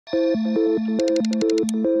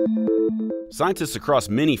Scientists across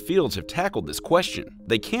many fields have tackled this question.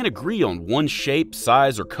 They can't agree on one shape,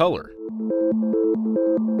 size, or color.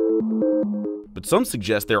 But some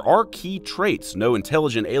suggest there are key traits no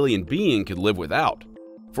intelligent alien being could live without.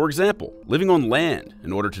 For example, living on land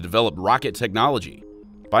in order to develop rocket technology,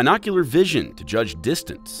 binocular vision to judge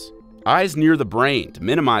distance, eyes near the brain to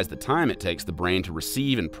minimize the time it takes the brain to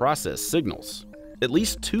receive and process signals, at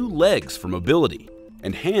least 2 legs for mobility,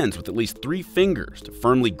 and hands with at least 3 fingers to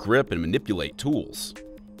firmly grip and manipulate tools.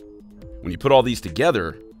 When you put all these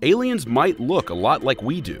together, aliens might look a lot like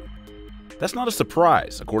we do. That's not a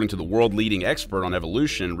surprise, according to the world-leading expert on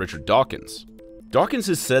evolution, Richard Dawkins. Dawkins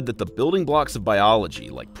has said that the building blocks of biology,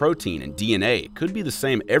 like protein and DNA, could be the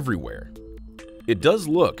same everywhere. It does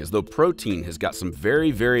look as though protein has got some very,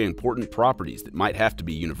 very important properties that might have to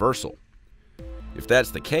be universal. If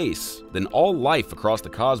that's the case, then all life across the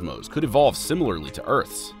cosmos could evolve similarly to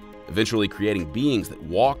Earth's, eventually creating beings that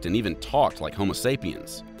walked and even talked like Homo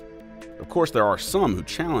sapiens. Of course, there are some who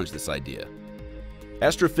challenge this idea.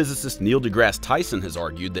 Astrophysicist Neil deGrasse Tyson has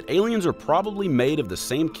argued that aliens are probably made of the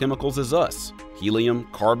same chemicals as us: helium,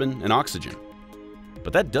 carbon, and oxygen.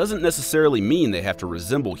 But that doesn't necessarily mean they have to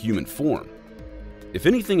resemble human form. If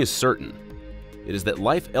anything is certain, it is that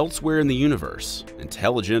life elsewhere in the universe,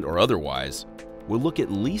 intelligent or otherwise, will look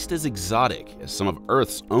at least as exotic as some of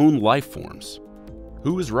Earth's own life forms.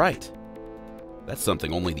 Who is right? That's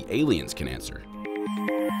something only the aliens can answer.